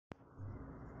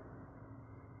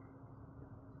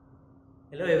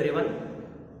Hello everyone,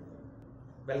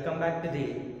 welcome back to the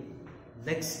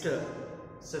next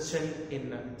session in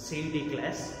CET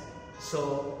class. So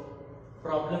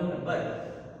problem number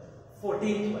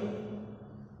 14th one.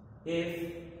 If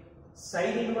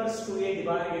sin inverse 2a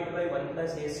divided by 1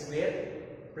 plus a square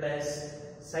plus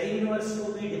sin inverse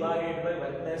 2b divided by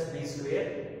 1 plus b square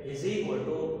is equal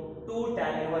to 2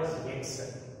 tan inverse x,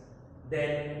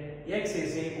 then x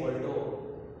is equal to,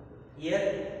 here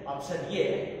option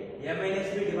A minus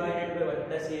b divided by 1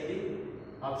 plus ab,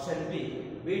 option b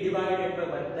divided by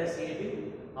 1 plus ab,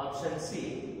 option C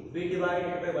b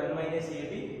divided by 1 minus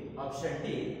ab, option D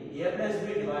a plus b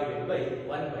divided by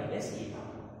 1 minus ab.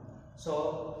 So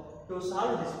to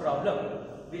solve this problem,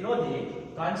 we know the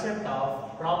concept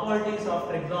of properties of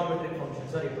trigonometric function,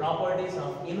 properties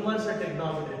of inverse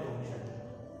trigonometric function.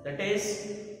 That is,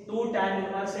 2 tan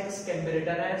inverse x can be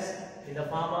written as in the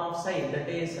form of sin, that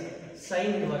is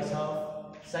sin inverse of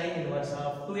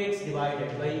 2x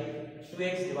divided by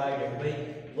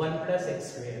 1 plus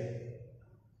x square.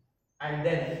 And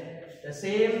then the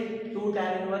same 2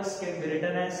 tan inverse can be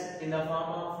written as in the form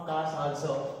of cos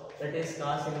also, that is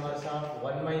cos inverse of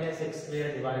 1 minus x square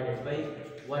divided by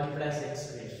 1 plus x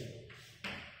square.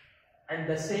 And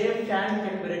the same tan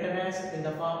can be written as in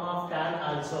the form of tan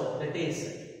also, that is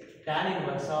tan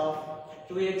inverse of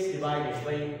 2x divided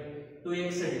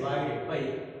by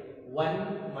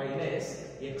 1 minus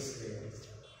x square.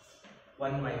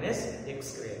 1 minus x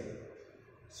square.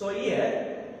 So here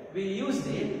we use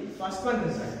the first one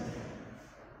result.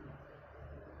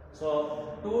 So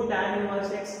 2 tan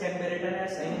inverse x can be written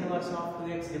as sin inverse of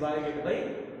 2x divided by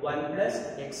 1 plus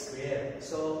x square.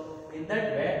 So in that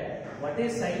way, what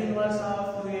is sin inverse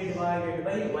of 2a divided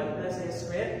by 1 plus a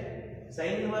square?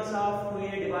 Sin inverse of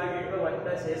 2a divided by 1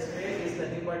 plus a square is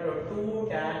nothing but 2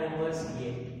 tan inverse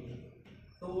a.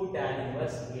 2 tan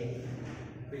inverse a,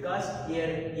 because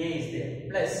here a is there,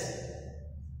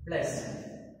 plus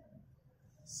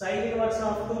sin inverse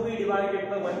of 2b divided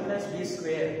by 1 plus b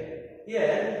square.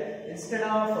 Here instead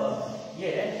of a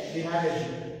we have a b.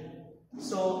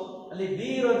 So ಅಲ್ಲಿ b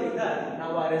ಇರೋದ್ರಿಂದ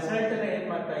ನಾವು ಆ result ಅನ್ನು ಏನು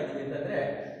ಮಾಡ್ತಾ ಇದ್ದೀವಿ ಅಂತಂದ್ರೆ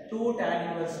 2 tan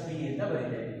inverse b ಅಂತ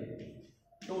ಬರೀತಾ ಇದ್ದೀವಿ.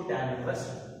 2 tan inverse.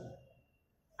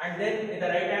 And then in the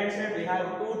right hand side we have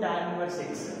 2 tan inverse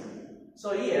x. So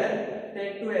here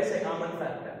take 2 as a common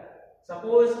factor.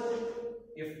 Suppose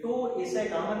if 2 is a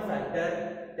common factor,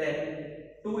 then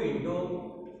 2 into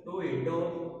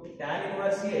tan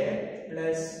inverse a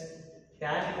plus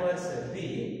tan inverse b,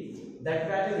 that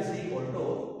value is equal to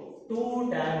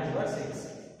 2 tan inverse x.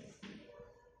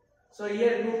 So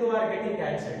here 2 are getting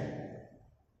cancelled,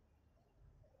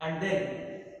 and then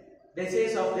this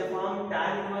is of the form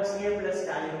tan inverse a plus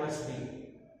tan inverse b.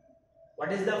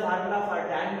 What is the formula for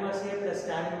tan inverse a plus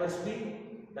tan inverse b?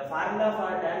 The formula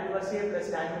for tan inverse a plus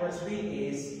tan inverse b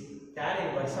is tan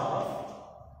inverse of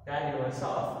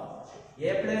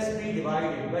a plus b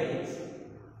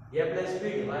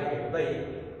divided by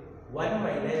 1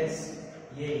 minus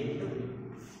a into b.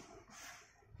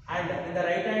 And in the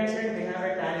right hand side we have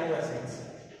a tan inverse x.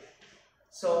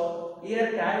 So here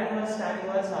tan inverse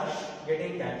are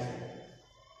getting cancelled.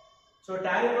 So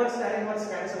tan inverse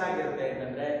cancel ಆಗಿರುತ್ತೆ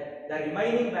ಅಂತಂದ್ರೆ the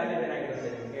remaining value ಏನಾಗಿರುತ್ತೆ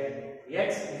ನಿಮಗೆ x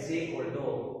is equal to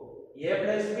a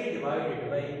plus b divided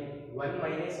by 1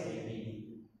 minus ab.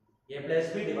 A plus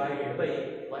b divided by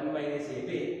 1 minus ab.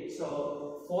 So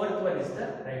fourth one is the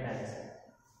right answer,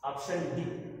 option D.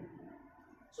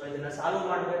 So ಇದನ್ನ solve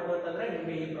ಮಾಡಬೇಕು ಅಂತಂದ್ರೆ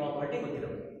ನಿಮಗೆ ಈ property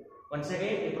ಗೊತ್ತಿರಬೇಕು. Once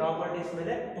again ಈ properties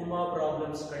ಮೇಲೆ ತುಂಬಾ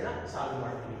problems ಗಳನ್ನ ಸಾಲ್ವ್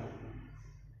ಮಾಡ್ತೀವಿ.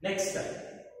 Next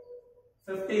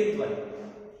 15th one.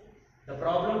 The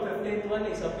problem 15th one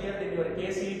is appeared in your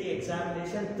CET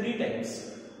examination 3 times.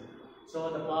 So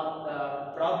the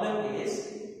problem is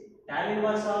tan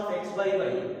inverse of x by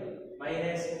y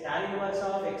minus tan inverse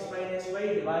of x minus y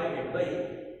divided by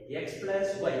x plus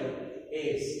y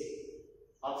is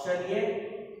option A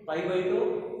pi by 2,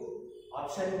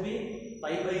 option B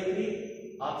pi by 3,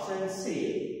 option C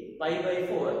pi by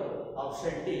 4,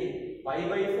 option D pi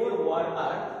by 4 or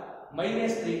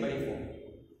minus 3 by 4.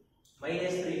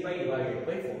 Minus 3 pi divided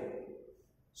by 4.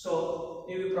 So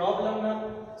ನೀವು ಈ problem ನ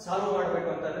solve ಮಾಡಬೇಕು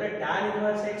ಅಂತಂದ್ರೆ tan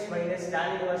inverse x minus tan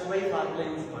inverse y formula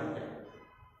use ಮಾಡ್ತಾರೆ.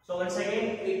 So once again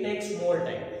it takes more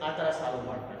time ಆ ತರ solve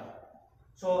ಮಾಡ್ತಾರೆ.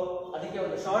 So ಅದಕ್ಕೆ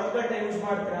ಒಂದು ಶಾರ್ಟ್ ಕಟ್ ಯೂಸ್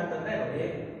ಮಾಡ್ತೀರಾ ಅಂತಂದ್ರೆ ನೋಡಿ,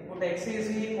 put x is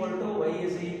equal to y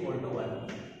is equal to 1.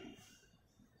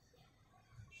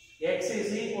 x is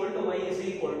equal to y is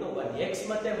equal to 1. x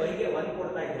ಮತ್ತೆ y ಗೆ 1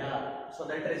 ಕೊಡ್ತಾ ಇದ್ದೀರಾ, so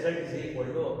that result is equal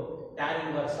to tan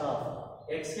inverse of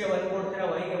x ಗೆ 1 ಕೊಡ್ತೀರಾ,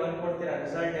 y ಗೆ 1 ಕೊಡ್ತೀರಾ,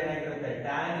 ರಿಸಲ್ಟ್ ಏನಾಗಿರುತ್ತೆ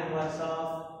tan inverse of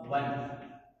 1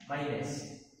 minus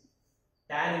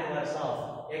tan inverse of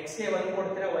x ಗೆ 1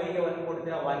 ಕೊಡ್ತೀರಾ, y ಗೆ 1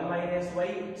 ಕೊಡ್ತೀರಾ, 1 minus y,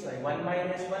 sorry 1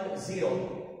 minus 1 0.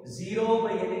 0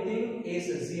 by anything is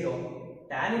 0.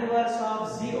 Tan inverse of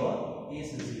 0 is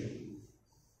 0.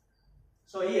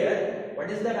 So here, what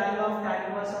is the value of tan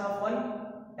inverse of 1?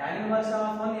 Tan inverse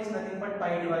of 1 is nothing but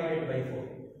pi divided by 4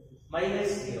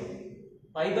 minus 0.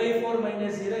 Pi by 4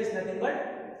 minus 0 is nothing but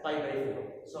pi by 4.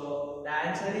 So the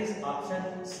answer is option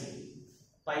C.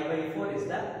 Pi by 4 is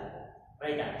the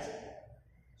right answer.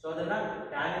 So ಅದನ್ನ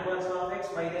tan inverse of x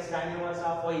minus tan inverse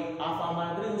of y ಆ form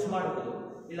ಆದ್ರೆ use ಮಾಡಬಹುದು,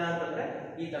 ಇಲ್ಲ ಅಂತಂದ್ರೆ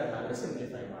ಈ ತರ ನಾವು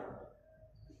simplify ಮಾಡಬಹುದು.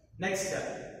 Next,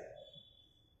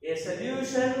 a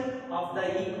solution of the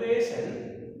equation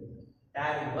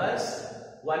tan inverse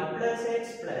 1 plus x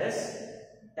plus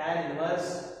tan inverse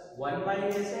 1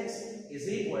 minus x is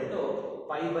equal to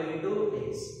pi by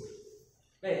 2x.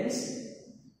 Means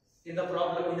in the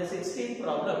problem, in the 16th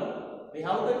problem, we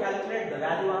have to calculate the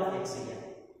value of x here.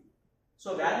 So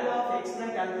value of x na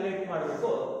calculate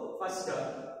ಮಾಡಬೇಕು. First,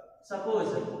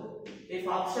 suppose if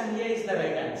option A is the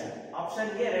right answer, option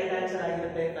A right answer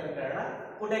ಆಗಿರುತ್ತೆ ಅಂತ ಅನ್ಕೊಳ್ಳೋಣ.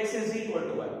 Put x is equal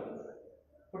to 1.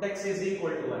 Put x is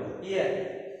equal to 1. Here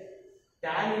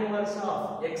tan inverse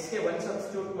of x ಗೆ 1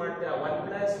 substitute ಮಾಡ್ತೀರಾ, 1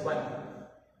 plus 1,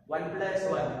 1 plus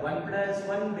 1, 1 plus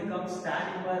 1 becomes tan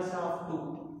inverse of 2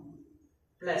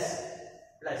 plus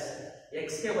x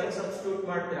ಗೆ 1 substitute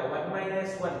ಮಾಡ್ತೀರಾ, 1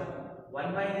 minus 1,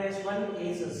 1 minus 1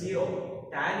 is 0.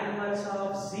 Tan inverse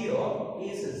of 0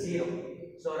 is 0.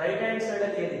 So right hand side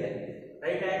ಅಲ್ಲಿ ಏನಿದೆ,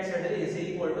 right hand side ಅಲ್ಲಿ is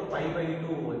equal to pi by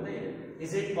 2 ಅಂತ ಇದೆ.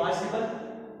 Is it possible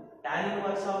tan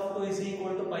inverse of 2 is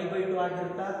equal to pi by 2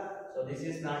 ಆಗಿರುತ್ತಾ? So this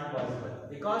is not possible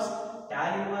because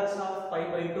tan inverse of pi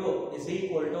by 2 is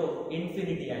equal to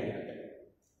infinity ಆಗಿರುತ್ತೆ.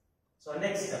 So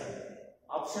next,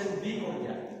 option B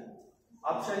ಕೊಡ್ತೀರಾ,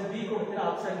 option B ಕೊಡ್ತೀರಾ.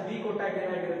 option B ಕೊಟ್ಟಾಗ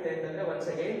ಏನಾಗಿರುತ್ತೆ ಅಂತಂದ್ರೆ once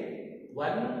again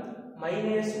 1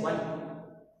 minus 1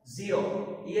 0.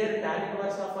 Here tan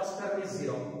inverse of first term is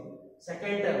 0.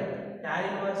 Second term tan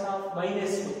inverse of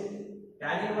minus 2.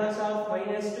 Tan inverse of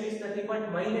minus 2 is nothing but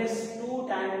minus 2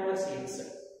 tan inverse x.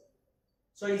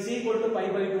 So is equal to pi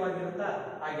by 2 ಆಗಿರುತ್ತಾ?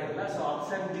 ಆಗಿರಲ್ಲ. So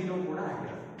option B ನೂ ಕೂಡ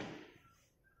ಆಗಿರಲ್ಲ.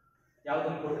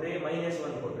 ಯಾವ್ದನ್ನ ಕೊಟ್ರೆ? minus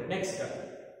 1 ಕೊಟ್ರೆ. Next,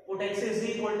 put x is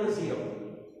equal to 0.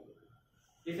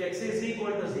 If x is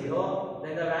equal to 0,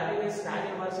 then the value is tan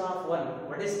inverse of 1.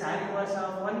 What is tan inverse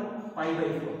of 1? Pi by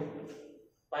 4.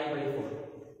 Pi by 4.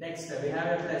 Next, we have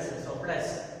a plus. So plus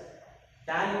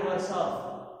tan inverse of,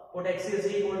 put x is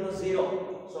equal to 0.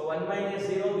 So 1 minus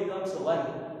 0 becomes 1.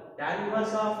 Tan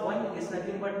inverse of 1 is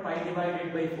nothing but pi divided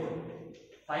by 4.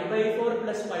 Pi by 4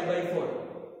 plus pi by 4.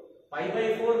 Pi by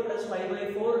 4 plus pi by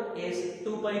 4 is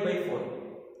 2 pi by 4.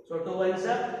 So 2 1s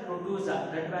are, 2 2s are.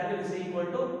 That value is equal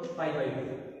to pi by 2.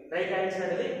 Right hand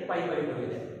side ಅಲ್ಲಿ pi by 2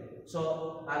 ಇದೆ. So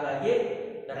ಹಾಗಾಗಿ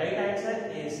the right answer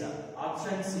is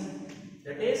option C.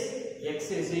 That is x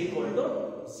is equal to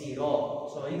 0.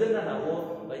 So ಇದನ್ನ ನಾವು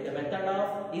by the method of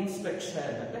inspection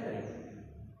ಅಂತ ಕರೀತೀವಿ.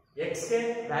 x ಗೆ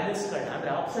values ಗಳನ್ನ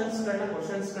ಅಂದ್ರೆ ಆಪ್ಷನ್ಸ್ ಗಳನ್ನ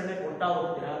ಕ್ವೆಶ್ಚನ್ಸ್ ಗಳನ್ನ ಕೊಡ್ತಾ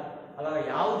ಹೋಗ್ತೀರಾ, ಅವಾಗ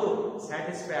ಯಾವುದು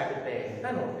ಸ್ಯಾಟಿಸ್ಫೈ ಆಗುತ್ತೆ ಅಂತ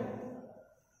ನೋಡ್ತೀವಿ.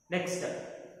 Next,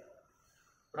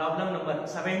 problem number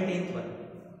 17th one.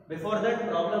 Before that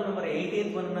problem number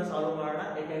 18th one ನ ಸಾಲ್ವ್ ಮಾಡೋಣ.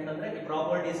 ಯಾಕೆಂತಂದ್ರೆ ಈ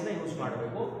ಪ್ರಾಪರ್ಟೀಸ್ ನ ಯೂಸ್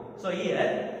ಮಾಡಬೇಕು. So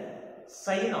here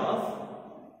sign of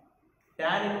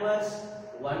tan inverse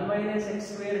 1 minus x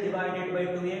square divided by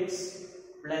 2x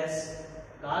plus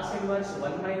cos inverse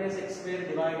 1 minus x square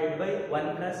divided by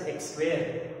 1 plus x square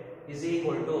is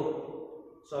equal to,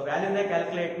 so value na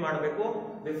calculate ಮಾಡಬೇಕು.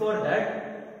 Before that,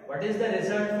 what is the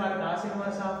result for cos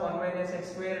inverse of 1 minus x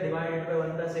square divided by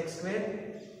 1 plus x square?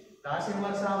 Cos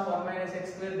inverse of 1 minus x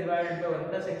square divided by 1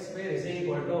 plus x square is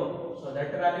equal to, so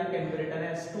that value can be written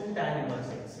as 2 tan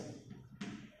inverse x.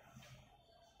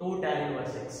 2 tan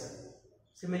inverse x.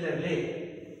 Similarly,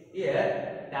 here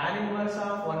tan inverse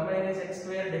of 1 minus x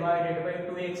square divided by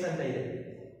 2x ಅಂತ ಇದೆ.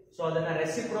 So ಅದನ್ನ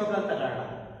reciprocal ತಗೊಳ್ಳೋಣ.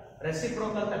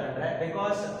 Reciprocal ತಗೊಂಡ್ರೆ,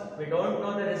 because we don't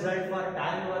know the result for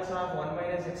tan inverse of 1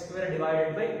 minus x square divided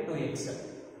by 2x.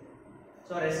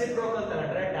 So reciprocal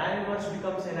ತಗೊಂಡ್ರೆ tan inverse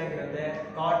becomes ಏನಾಗಿರುತ್ತೆ?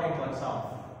 cot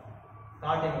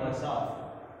inverse of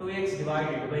 2x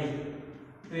divided by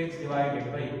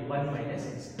 1 minus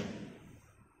x.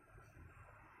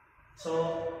 So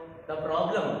the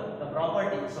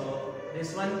property, so this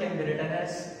one can be written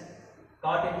as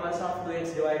cot inverse of 2x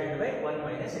divided by 1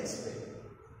 minus x square.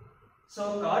 So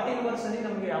cot inverse ಅಲ್ಲಿ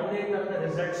ನಮಗೆ ಯಾವುದೇ ತರಹದ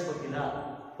results ಗೊತ್ತಿಲ್ಲ,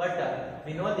 but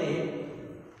we know the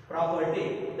property,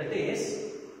 that is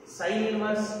sin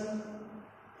inverse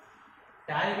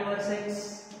tan inverse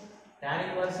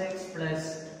x plus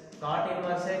cot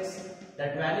inverse x,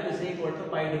 that value is equal to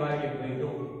pi divided by 2.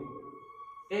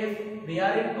 If we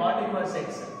are in cot inverse x,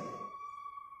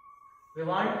 we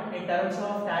want in terms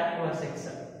of tan inverse x.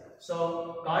 So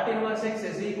cot inverse x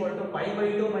is equal to pi by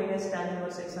 2 minus tan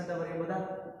inverse x anta ಬರೆಯಬಹುದಾ?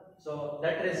 So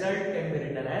that result can be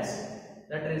written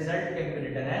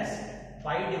as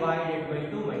pi divided by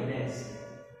 2 minus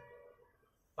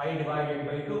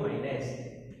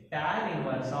tan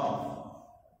inverse of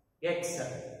x.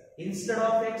 Instead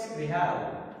of x we have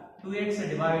 2x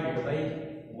divided by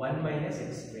 1 minus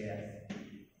x square.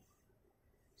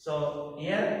 So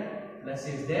here plus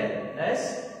is there plus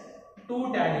 2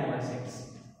 tan inverse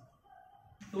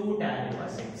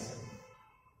x.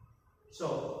 So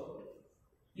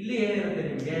ಇಲ್ಲಿ ಏನಿರುತ್ತೆ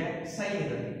ನಿಮಗೆ sin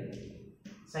ಇರುತ್ತೆ.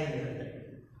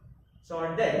 So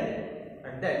and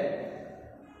then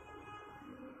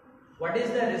what is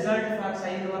the result for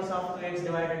sin inverse of 2x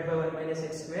divided by 1 minus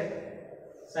x square?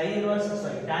 Tan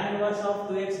inverse of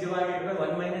 2x divided by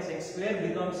 1 minus x square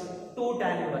becomes 2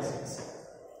 tan inverse x.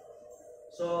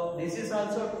 So this is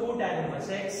also 2 tan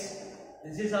inverse x.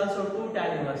 This is also 2 tan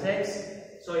inverse x.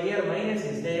 So here minus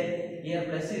is there, here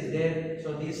plus is there. So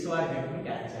these two are getting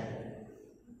cancelled.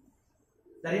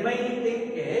 The remaining thing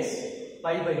is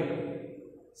pi by 2.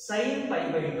 Sin pi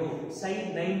by 2, sin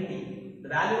 90. The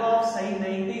value of sin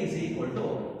 90 is equal to 1.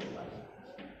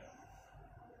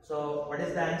 So what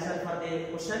is the answer for the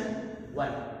question? 1.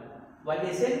 1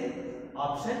 is in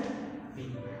option B.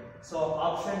 So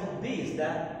option B is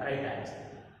the right answer.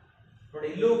 ನೋಡಿ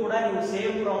ಇಲ್ಲೂ ಕೂಡ ನೀವು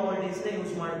same properties ನೇ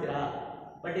use ಮಾಡ್ತೀರಾ,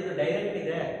 but ಇದು direct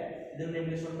ಇದೆ. ಇದನ್ನ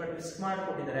ನಿಮಗೆ ಸ್ವಲ್ಪ ಟ್ವಿಸ್ಟ್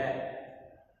ಮಾಡಿಕೊಟ್ಟಿದ್ದಾರೆ.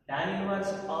 tan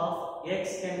inverse of x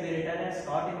can be written as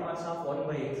cot inverse of 1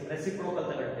 by x. Reciprocal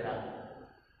ತಗೊಳ್ತೀರಾ.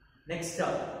 Next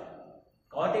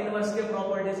cot inverse ಗೆ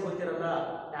ಪ್ರಾಪರ್ಟೀಸ್ ಗೊತ್ತಿರಲ್ಲ,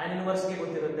 tan inverse ಗೆ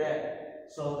ಗೊತ್ತಿರುತ್ತೆ.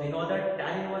 So we know that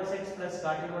tan inverse x plus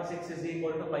cot inverse x is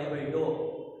equal to pi by 2.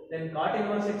 Then cot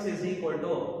inverse x is equal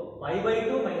to pi by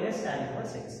 2 minus tan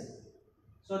inverse x.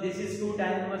 So this is 2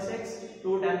 tan inverse x,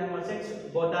 2 tan inverse x,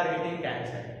 both are getting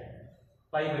cancelled.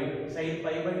 Pi by 2. Sin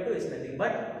pi by 2 is nothing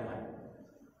but 1.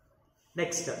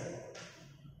 Next.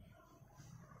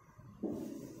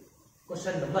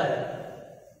 Question number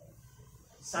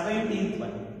 17th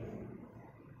one.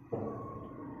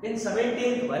 In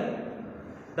 17th one,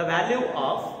 the value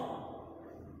of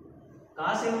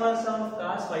cos inverse of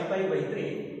cos pi pi by 3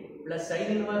 plus sin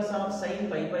inverse of sin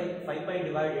pi pi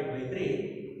divided by 3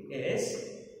 is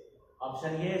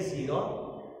option A 0,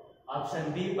 option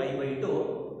B pi by 2,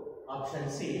 option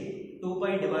C 2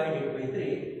 pi divided by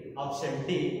 3, option D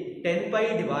 10 pi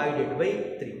divided by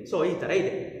 3. So ಈ ತರ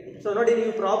ಇದೆ. So ನೋಡಿ,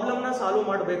 ನೀವು problem ನ solve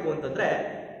ಮಾಡಬೇಕು ಅಂತಂದ್ರೆ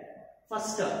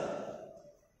first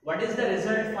what is the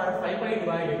result for 5 pi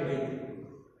divided by 3?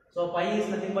 So pi is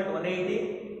nothing but 180.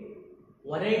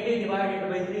 180 divided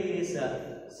by 3 is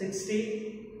 60.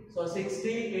 So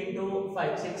 60 into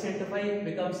 5, 6 into 5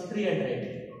 becomes 300.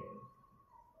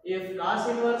 If cos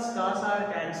inverse cos are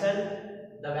cancelled,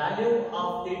 the value of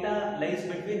theta lies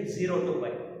between 0 to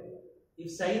pi. If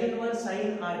sin inverse sin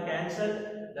are cancelled,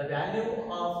 the value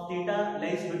of theta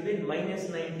lies between minus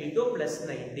 90 to plus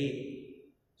 90.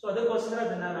 So ಅದಕ್ಕೋಸ್ಕರ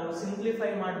ಅದನ್ನ ನಾವು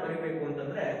simplify ಮಾಡಿ ಬರೀಬೇಕು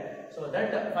ಅಂತಂದ್ರೆ, so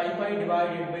that 5 pi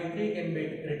divided by 3 can be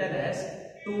written as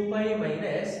 2 pi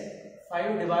minus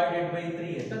 5 divided by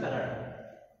 3 ಅಂತ ತಗೋಣ.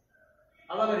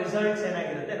 ಅವಾಗ results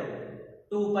ಏನಾಗಿರುತ್ತೆ ನೋಡಿ.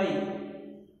 2 pi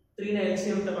 3 ನ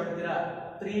LCM ತಗೊಳ್ತೀರಾ,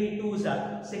 3 2s are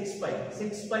 6 pi,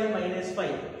 6 pi minus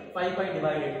 5 pi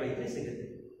divided by 3 ಸಿಗುತ್ತೆ.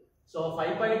 So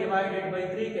 5 pi divided by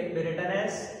 3 can be written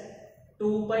as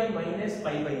 2 pi minus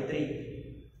pi by 3.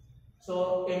 So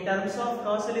in terms of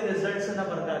causally results ಅನ್ನು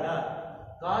ಬರೆದಾಗ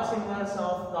cos inverse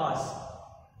of cos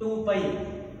 2 pi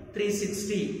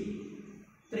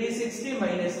 360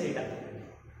 minus theta.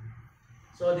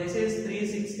 So this is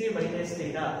 360 minus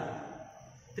theta.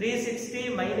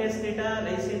 360 minus theta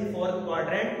lies in fourth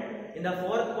quadrant. In the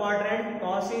fourth quadrant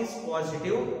cos is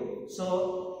positive. So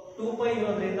 2 pi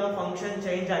ಇರೋದ್ರಿಂದ function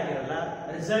change ಆಗಿರಲ್ಲ.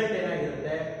 Result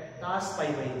ಏನಾಗಿರುತ್ತೆ? cos pi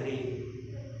by 3.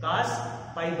 cos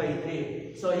pi by 3.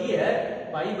 So here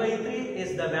pi by 3 is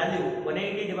the value.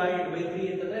 180 divided by 3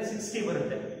 ಅಂತಂದ್ರೆ 60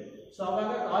 ಬರುತ್ತೆ. So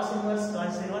ಅವಾಗ cos inverse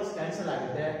cancel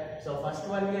ಆಗುತ್ತೆ. So first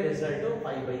one ಗೆ result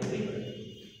pi by 3 ಬರುತ್ತೆ.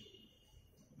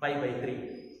 pi by 3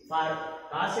 for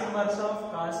cos inverse of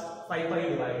cos 5 pi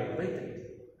divided by 3.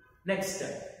 Next,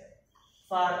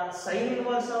 for sin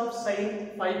inverse of sin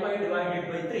 5 pi divided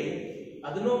by 3,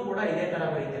 ಅದನ್ನು ಕೂಡ ಇದೇ ತರ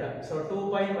ಬರೀತೀರಾ. So 2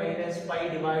 pi minus pi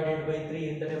divided by 3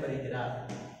 ಅಂತಾನೆ ಬರೀತೀರಾ.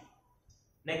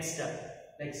 Next,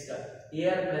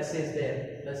 here plus is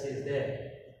there.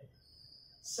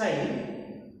 Sin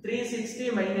 360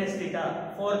 minus theta,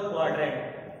 fourth quadrant.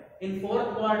 In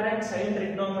fourth quadrant, sin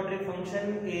trigonometric function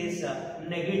is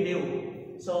negative.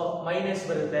 So minus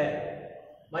ಬರುತ್ತೆ.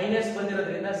 Minus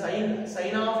ಬಂದಿರೋದ್ರಿಂದ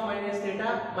sin of minus theta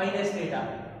minus theta.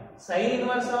 Sin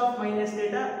inverse of minus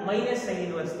theta minus sin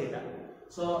inverse theta.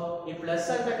 So ಈ plus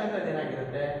ಅಂತಕ್ಕಂಥದ್ದು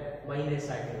ಏನಾಗಿರುತ್ತೆ minus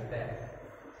ಆಗಿರುತ್ತೆ.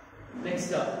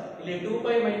 Next ಇಲ್ಲಿ 2π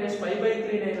minus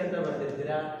π/3 ಏನಂತ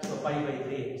ಬರ್ತಿರ್ತೀರಾ, so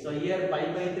π/3. So here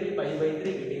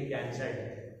π/3 getting cancelled.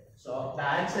 So the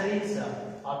answer is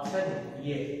option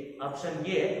A. Option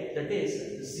A, that is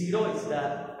 0 is the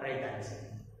right answer.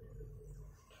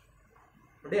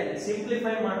 ನೋಡಿ ಅಲ್ಲಿ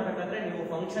simplify ಮಾಡಬೇಕಾದ್ರೆ ನೀವು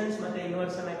ಫಂಕ್ಷನ್ಸ್ ಮತ್ತೆ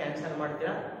ಇನ್ವರ್ಸ್ ಅನ್ನ ಕ್ಯಾನ್ಸಲ್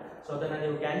ಮಾಡ್ತೀರಾ. ಸೊ ಅದನ್ನ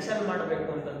ನೀವು ಕ್ಯಾನ್ಸಲ್ ಮಾಡಬೇಕು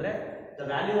ಅಂತಂದ್ರೆ the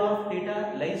value of theta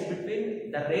lies between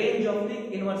the range of the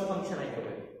inverse function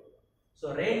ಆಗಿರಬೇಕು. So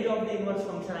range of the inverse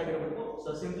function ಆಗಿರಬೇಕು. ಸೊ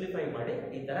ಸಿಂಪ್ಲಿಫೈ ಮಾಡಿ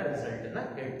ಈ ತರ ರಿಸಲ್ಟ್ ಅನ್ನ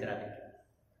ಹೇಳ್ತೀರಾ.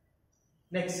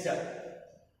 Next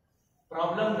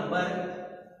problem number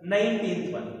 19th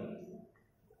one.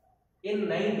 In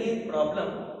 19th problem,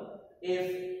 if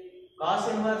cos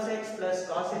inverse x plus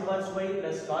cos inverse y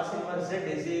plus cos inverse z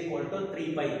is equal to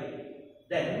 3π,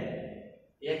 then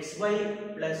xy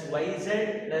plus yz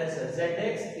plus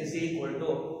zx is equal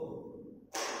to,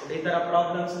 ಈ ತರ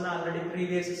problems ನ already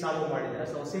previous solve ಮಾಡಿದ್ರೆ.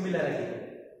 So similar ಆಗಿದೆ.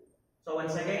 So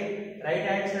once again right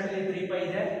hand side ಅಲ್ಲಿ 3π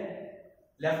ಇದೆ,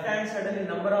 left hand side ಅಲ್ಲಿ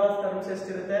number of terms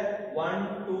ಎಷ್ಟಿರುತ್ತೆ 1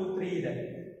 2 3 ಇದೆ.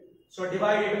 ಸೊ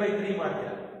ಡಿವೈಡೆಡ್ ಬೈ 3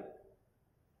 ಮಾಡ್ತೀರಾ.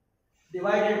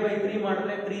 ಡಿವೈಡೆಡ್ ಬೈ 3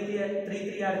 ಮಾಡಿದ್ರೆ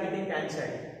 3 are getting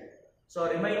cancelled. So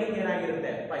remaining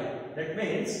ಏನಾಗಿರುತ್ತೆ π. That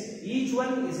means each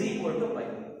one is equal to π.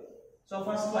 So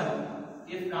first one,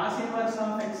 if cos inverse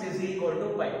of x is equal to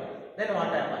π, then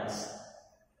what happens?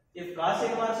 If cos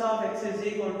inverse of x is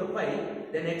equal to pi,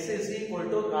 then x is equal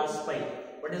to cos pi.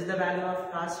 What is the value of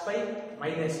cos pi?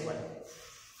 -1.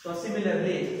 So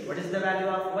similarly, what is the value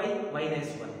of y?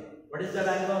 -1. What is the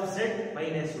value of z?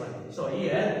 -1. So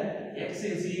here x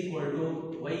is equal to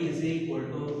y is equal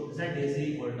to z is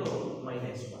equal to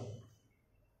 -1.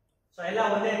 So ಎಲ್ಲ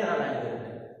ಒಂದೇ ತರ value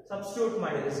ಇರುತ್ತೆ. Substitute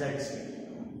ಮಾಡಿ results.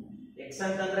 x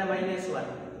ಅಂತಂದ್ರೆ -1,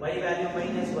 y value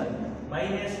 -1.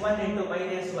 -1 into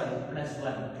 -1 plus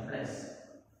 1 plus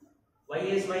y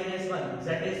is -1, z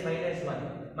is -1,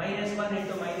 -1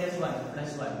 into -1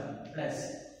 plus 1 plus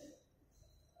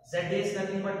z is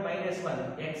nothing but -1,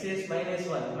 x is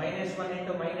 -1, -1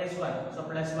 into -1, so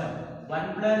plus 1, 1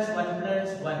 plus 1 plus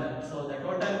 1, so the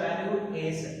total value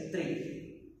is 3.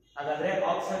 ಹಾಗಾದ್ರೆ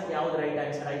option ಯಾವುದು right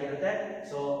answer ಆಗಿರುತ್ತೆ?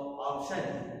 So option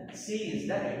C is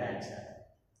the right answer.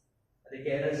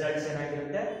 ಅದಕ್ಕೆ results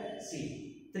ಏನಾಗಿರುತ್ತೆ? C.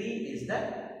 3 is the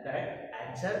correct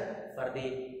answer for the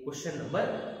question number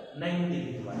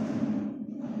 19th one.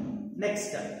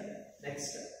 Next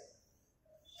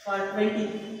for 20,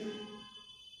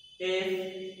 if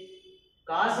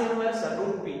cos inverse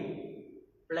root p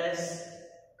plus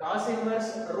cos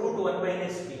inverse root 1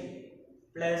 minus p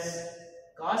plus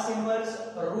cos inverse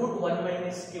root 1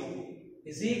 minus q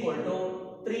is equal to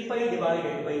 3π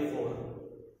divided by 4,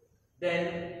 then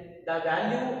the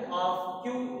value of q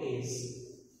is,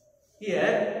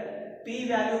 here p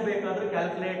value ಬೇಕಾದರೂ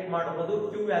calculate ಮಾಡಬಹುದು,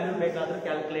 q value ಬೇಕಾದರೂ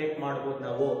calculate ಮಾಡಬಹುದು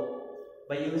ನಾವು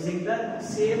by using the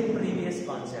same previous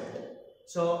concept.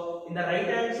 So in the right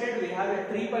hand side we have a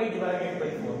 3π divided by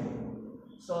 4.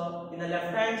 So in the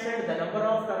left hand side the number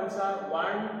of terms are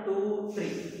 1 2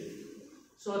 3.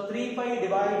 So 3π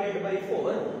divided by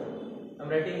 4, I am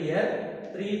writing here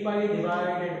 3π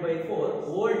divided by 4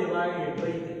 whole divided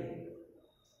by 3.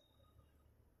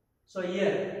 So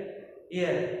here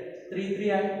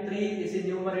 3 is in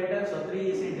numerator, so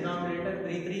 3 is in denominator,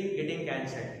 3 getting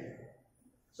cancelled.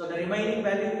 So the remaining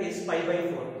value is pi by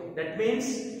 4. That means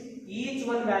each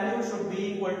one value should be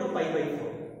equal to pi by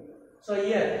 4. So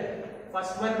here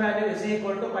first one value is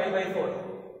equal to pi by 4,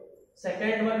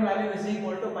 second one value is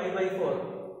equal to pi by 4,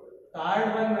 third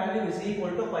one value is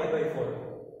equal to pi by 4.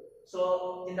 So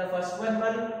in the first one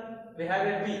we have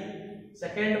a p,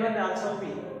 second one also p,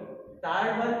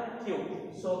 third one q.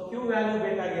 So q value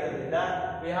ಬೇಕಾಗಿರೋದ್ರಿಂದ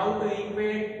we have to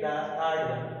equate the third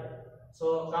one. So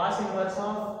cos inverse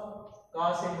of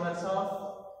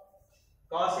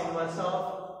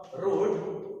root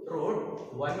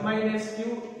 1 minus q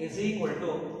is equal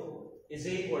to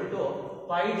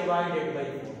pi divided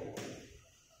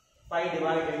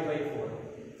by 4.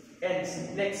 Hence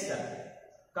next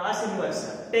cos inverse,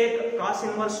 take cos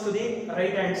inverse to the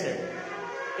right hand side,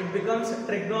 it becomes a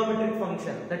trigonometric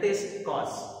function, that is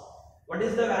cos. What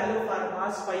is the value for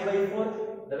cos pi by 4?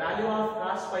 The value of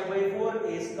cos pi by 4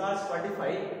 is cos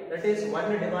 45, that is 1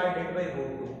 divided by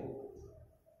root 2.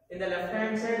 In the left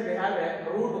hand side we have a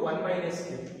root 1 minus q.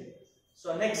 So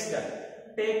next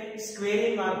take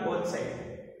squaring on both sides.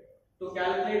 To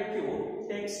calculate q,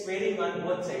 take squaring on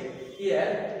both sides.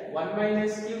 Here 1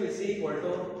 minus q is equal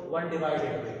to 1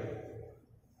 divided by 2.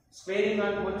 Squaring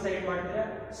on both sides ಮಾಡಿದ್ರೆ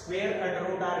square and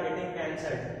root are getting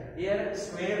cancelled. Here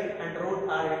square and root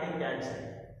are getting cancelled.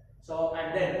 So and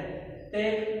then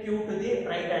take q to the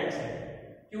right hand side.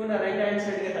 q na right hand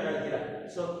side ge ತಗೊಳ್ತೀರಾ.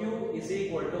 So q is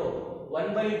equal to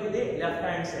 1 by 2 the left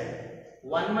hand side.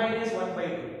 1 minus 1 by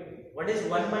 2. What is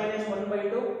 1 minus 1 by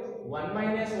 2? 1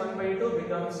 minus 1 by 2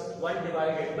 becomes 1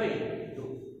 divided by 2.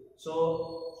 So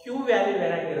q value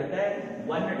ಏನಾಗಿರುತ್ತೆ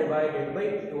 1 divided by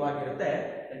 2 ಆಗಿರುತ್ತೆ.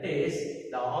 That is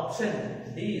the option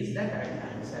D is the correct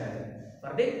answer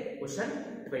for the question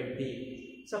 20.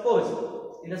 Suppose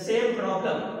in the same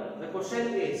problem the question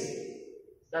is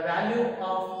the value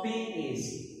of p is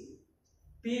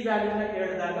p value na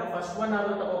ಕೇಳಿದಾಗ first one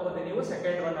ಆದ್ರೂ ತಗೋಬಹುದು ನೀವು,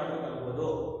 second one ಆದ್ರೂ ತಗೋಬಹುದು.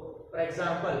 For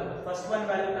example, first one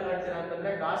value ತಗೊಳ್ತೀರಾ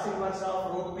ಅಂತಂದ್ರೆ cos inverse of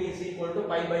root p is equal to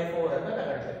pi by 4 ಅಂತ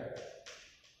ತಗೊಳ್ತೀರಾ.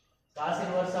 cos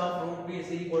inverse of root p is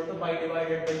equal to pi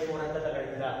divided by 4 ಅಂತ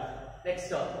ತಗೊಳ್ತೀರಾ.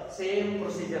 Next same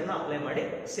procedure na apply ಮಾಡಿ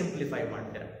simplify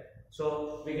ಮಾಡ್ತೀರಾ. So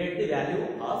we get the value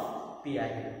of p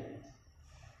ಆಗಿದೆ.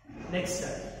 Next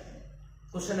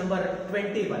question number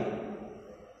 21.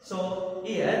 So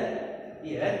here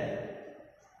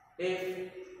if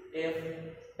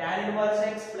tan inverse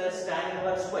x plus tan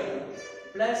inverse y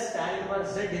plus tan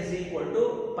inverse z is equal to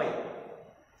pi,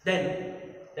 then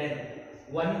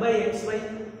 1 by xy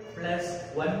plus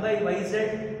 1 by yz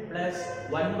plus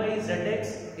 1 by zx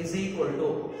is equal to,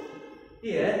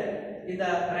 here in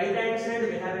the right hand side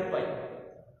we have a pi,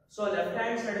 so left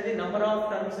hand side alli number of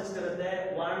terms irutte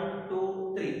 1 2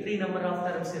 3 number of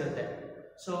terms irutte.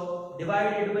 So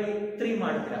divided by 3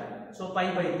 ಮಾಡ್ತೀರಾ. So pi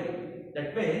by 3, that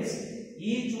means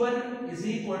each one is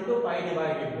equal to pi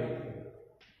divided by 3.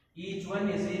 Each one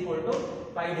is equal to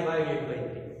pi divided by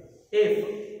 3. If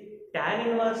tan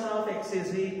inverse of x is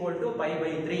equal to pi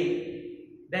by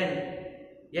 3, then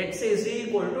x is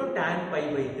equal to tan pi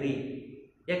by 3.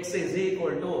 X is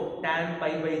equal to tan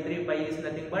pi by 3. Pi is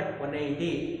nothing but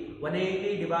 180.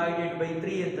 180 divided by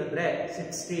 3 ಅಂತಂದ್ರೆ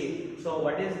 60. So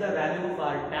what is the value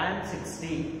for tan 60?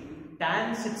 Tan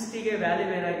 60 ಗೆ value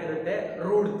ಏನಾಗಿರುತ್ತೆ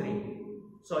root 3.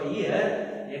 So here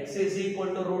x is equal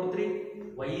to root 3,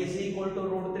 y is equal to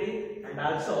root 3, and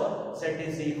also z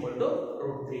is equal to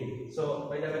root 3. So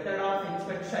by the method of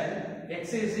inspection,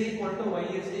 x is equal to y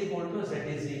is equal to z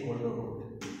is equal to root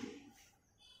 3.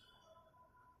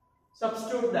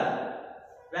 Substitute the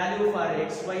value for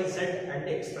x, y, z and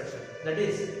expression. That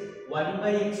is 1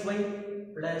 by xy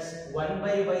plus 1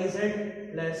 by yz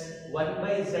plus 1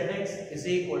 by zx is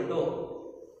equal to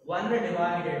 1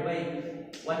 divided by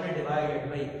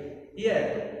here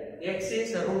x is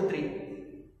root 3,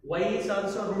 y is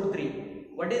also root 3.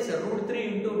 What is root 3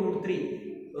 into root 3?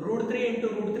 Root 3 into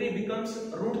root 3 becomes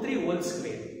root 3 whole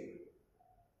square.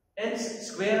 Hence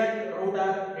square and root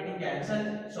are getting cancelled.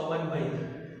 So 1 by 3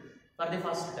 for the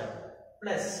first term,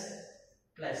 plus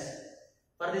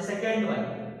for the second one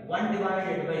 1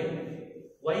 divided by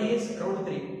y is root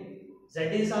 3, z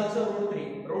is also root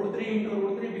 3. Root 3 into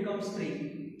root 3 becomes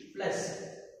 3, plus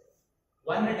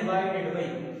 1 divided by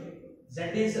z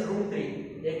is root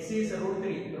 3, x is root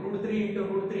 3. Root 3 into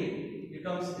root 3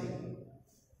 becomes 3.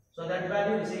 So that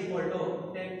value is equal to,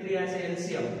 take 3 as a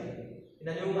LCM. In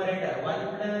the numerator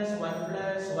 1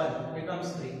 plus 1 becomes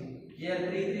 3. Here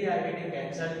 3 are getting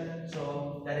cancelled. So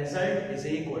the result is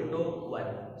equal to 1.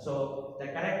 So the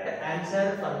correct answer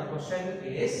for the question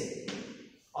is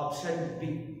option B.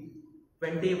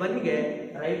 21 ಗೆ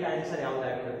right answer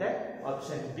ಯಾವುದಾಗಿರುತ್ತೆ?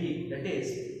 Option B. That is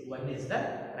 1 is the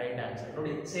right answer.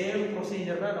 ನೋಡಿ same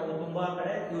procedure ನಾವು ತುಂಬಾ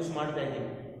ಕಡೆ use ಮಾಡ್ತಾ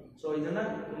ಇದ್ದೀವಿ. So ಇದನ್ನ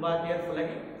ತುಂಬಾ careful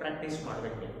ಆಗಿ ಪ್ರಾಕ್ಟೀಸ್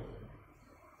ಮಾಡಬೇಕು.